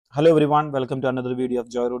Hello everyone, welcome to another video of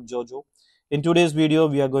Joyroute-jojo. In today's video,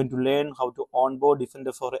 we are going to learn how to onboard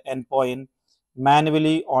Defender for Endpoint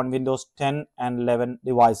manually on Windows 10 and 11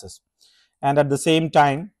 devices. And at the same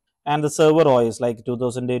time, and the server OS like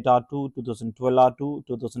 2008 R2, 2012 R2,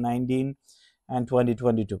 2019 and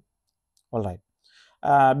 2022. Alright.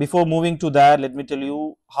 Before moving to that, let me tell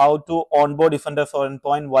you how to onboard Defender for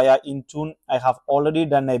Endpoint via Intune. I have already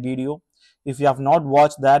done a video. If you have not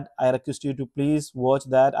watched that, I request you to please watch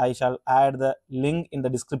that. I shall add the link in the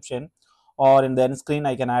description or in the end screen.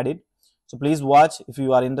 I can add it. So please watch if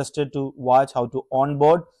you are interested to watch how to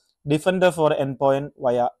onboard Defender for Endpoint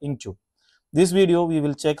via Intune. This video we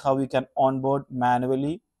will check how we can onboard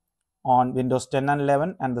manually on Windows 10 and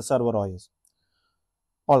 11 and the server OS.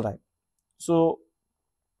 All right. So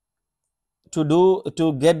to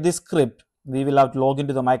get this script, we will have to log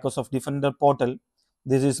into the Microsoft Defender portal.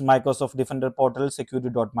 This is Microsoft Defender portal,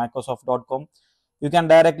 security.microsoft.com. You can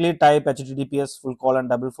directly type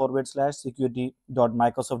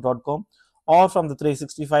https://security.microsoft.com, or from the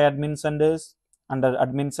 365 admin centers, under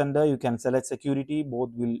admin center you can select security.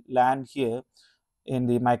 Both will land here in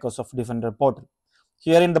the Microsoft Defender portal.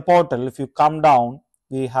 Here in the portal, if you come down,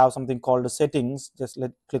 we have something called settings. Just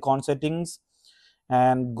click on settings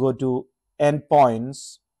and go to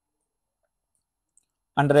endpoints.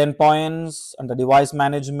 Under endpoints, under device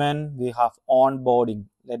management, we have onboarding.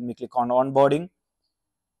 Let me click on onboarding.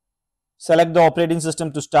 Select the operating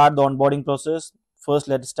system to start the onboarding process. First,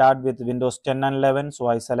 let's start with Windows 10 and 11. So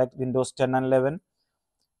I select Windows 10 and 11,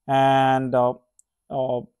 and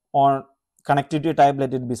on connectivity type,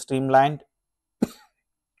 let it be streamlined.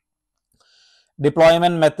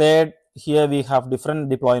 Deployment method, here we have different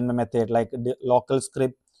deployment method like local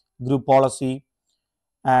script, group policy,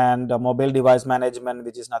 and mobile device management,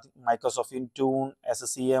 which is nothing Microsoft Intune,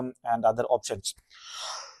 SCCM, and other options.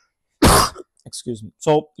 Excuse me.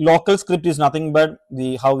 So local script is nothing but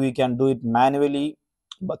how we can do it manually,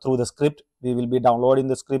 but through the script we will be downloading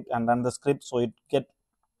the script and run the script, so it get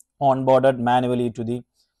onboarded manually to the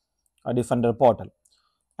Defender portal.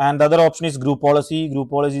 And the other option is group policy.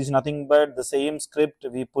 Group policy is nothing but the same script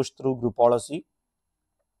we push through group policy,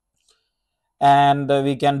 and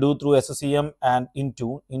we can do through SCCM and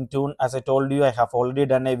Intune. Intune, as I told you, I have already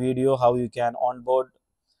done a video how you can onboard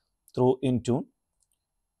through Intune.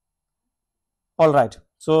 All right,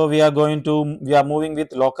 so we are moving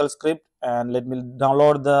with local script, and let me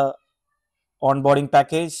download the onboarding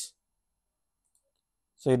package.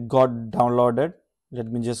 So it got downloaded. Let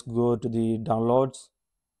me just go to the downloads.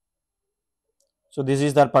 So this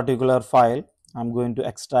is that particular file. I'm going to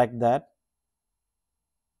extract that.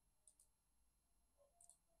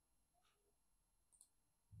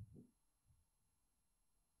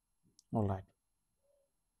 All right.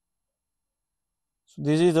 So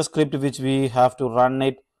this is the script which we have to run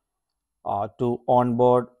it to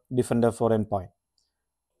onboard Defender for Endpoint.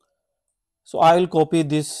 So I will copy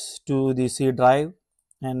this to the C drive,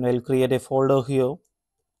 and I'll create a folder here,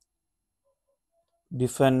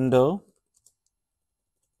 Defender,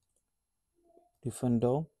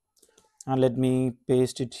 and let me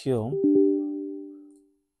paste it here.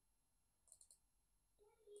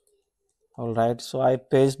 All right, so I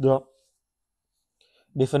paste the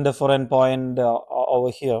Defender for Endpoint over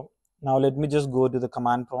here. Now let me just go to the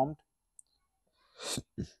command prompt.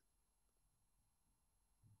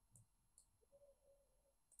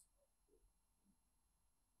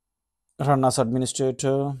 Run as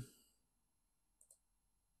administrator.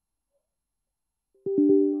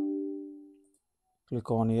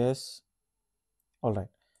 Click on yes. All right.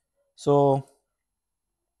 So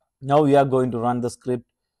now we are going to run the script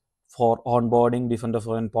for onboarding Defender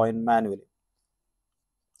for Endpoint manually.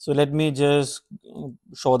 So let me just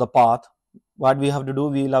show the path. What we have to do,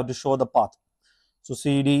 we will have to show the path. So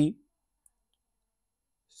cd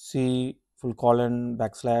c :/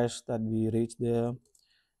 that we reach there,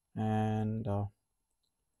 and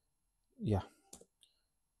yeah,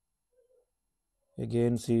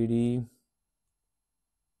 again cd.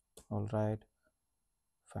 All right,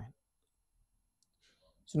 fine.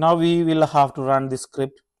 So now we will have to run this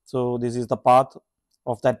script. So this is the path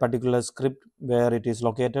of that particular script where it is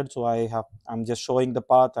located. So I'm just showing the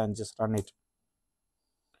path and just run it.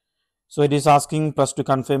 So it is asking press to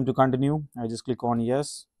confirm to continue. I just click on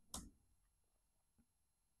yes.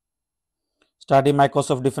 Starting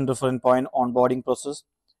Microsoft Defender for Endpoint onboarding process.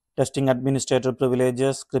 Testing administrator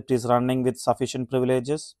privileges. Script is running with sufficient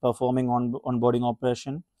privileges. Performing onboarding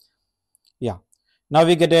operation. Yeah. Now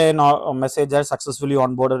we get a message that successfully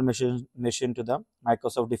onboarded machine to the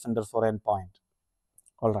Microsoft Defender for Endpoint.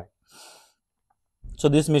 All right. So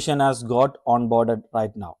this mission has got onboarded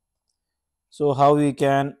right now. So how we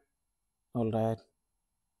can All right,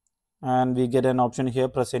 and we get an option here,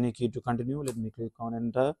 press any key to continue. Let me click on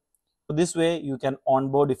enter. So this way you can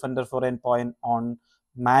onboard Defender for Endpoint on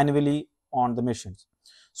manually on the machines.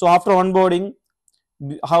 So after onboarding,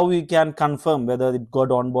 how we can confirm whether it got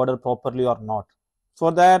onboarded properly or not?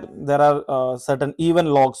 For that, there are certain event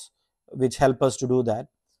logs which help us to do that.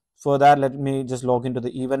 For that, let me just log into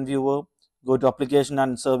the event viewer, go to application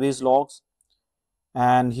and service logs,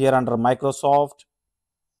 and here under Microsoft,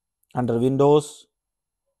 under Windows,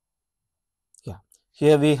 yeah,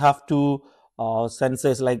 here we have two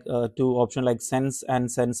senses, like two options like sense and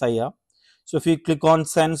sense IR. So if you click on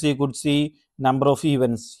sense, you could see number of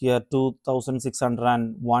events here,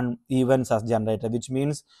 2601 events as generated, which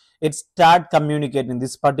means it start communicating.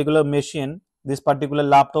 This particular machine, this particular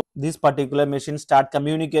laptop, this particular machine start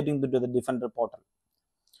communicating to the Defender portal.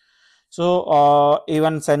 So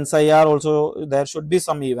even since IR also, there should be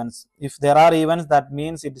some events. If there are events, that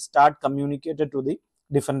means it start communicated to the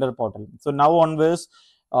Defender portal. So now onwards,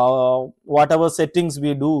 whatever settings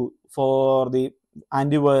we do for the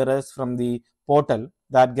antivirus from the portal,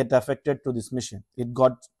 that get affected to this machine. It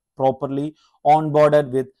got properly onboarded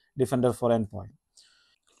with Defender for Endpoint.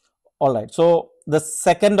 All right. So the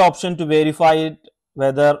second option to verify it,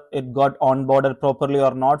 whether it got onboarded properly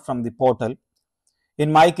or not from the portal.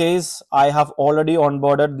 In my case, I have already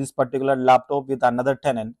onboarded this particular laptop with another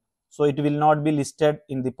tenant, so it will not be listed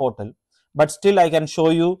in the portal. But still, I can show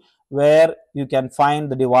you where you can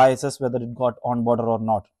find the devices, whether it got onboarded or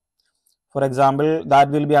not. For example, that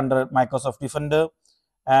will be under Microsoft Defender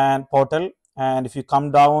and portal. And if you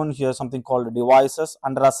come down here, something called devices.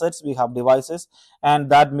 Under assets, we have devices, and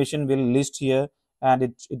that machine will list here, and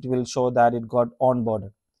it will show that it got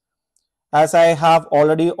onboarded. As I have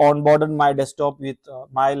already onboarded my desktop with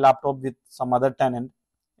my laptop with some other tenant,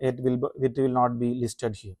 it will not be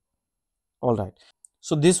listed here. All right.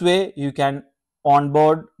 So this way you can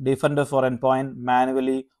onboard Defender for Endpoint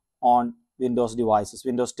manually on Windows devices,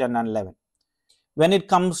 Windows 10 and 11. When it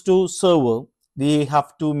comes to server, we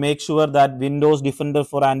have to make sure that Windows Defender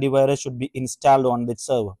for antivirus should be installed on the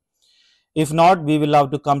server. If not, we will have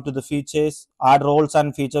to come to the features, add roles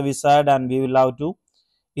and feature wizard, and we will have to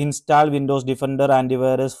install Windows Defender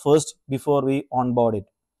antivirus first before we onboard it.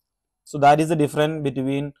 So that is the difference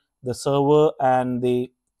between the server and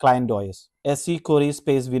the client OS. SC query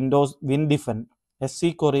space Windows WinDefend.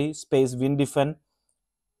 SC query space WinDefend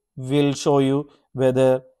will show you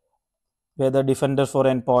whether Defender for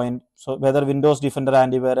Endpoint, so whether Windows Defender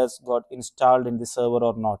antivirus got installed in the server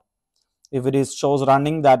or not. If it is shows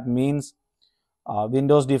running, that means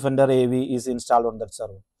Windows Defender AV is installed on that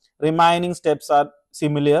server. Remaining steps are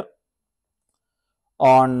similar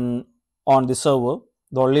on the server.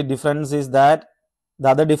 The only difference is that the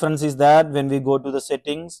other difference is that when we go to the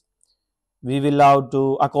settings, we will have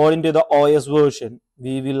to, according to the OS version,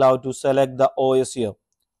 we will have to select the OS here.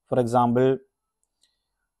 For example,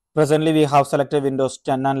 presently we have selected Windows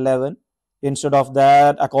 10 and 11. Instead of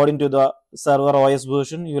that, according to the server OS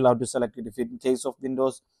version, you will have to select it. If in case of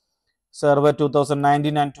Windows Server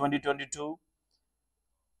 2019 and 2022,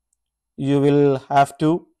 you will have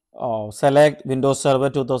to select Windows Server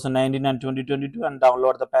 2019 and 2022 and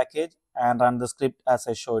download the package and run the script as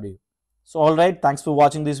I showed you. So all right, thanks for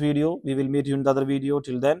watching this video. We will meet you in the other video.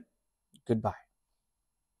 Till then, goodbye.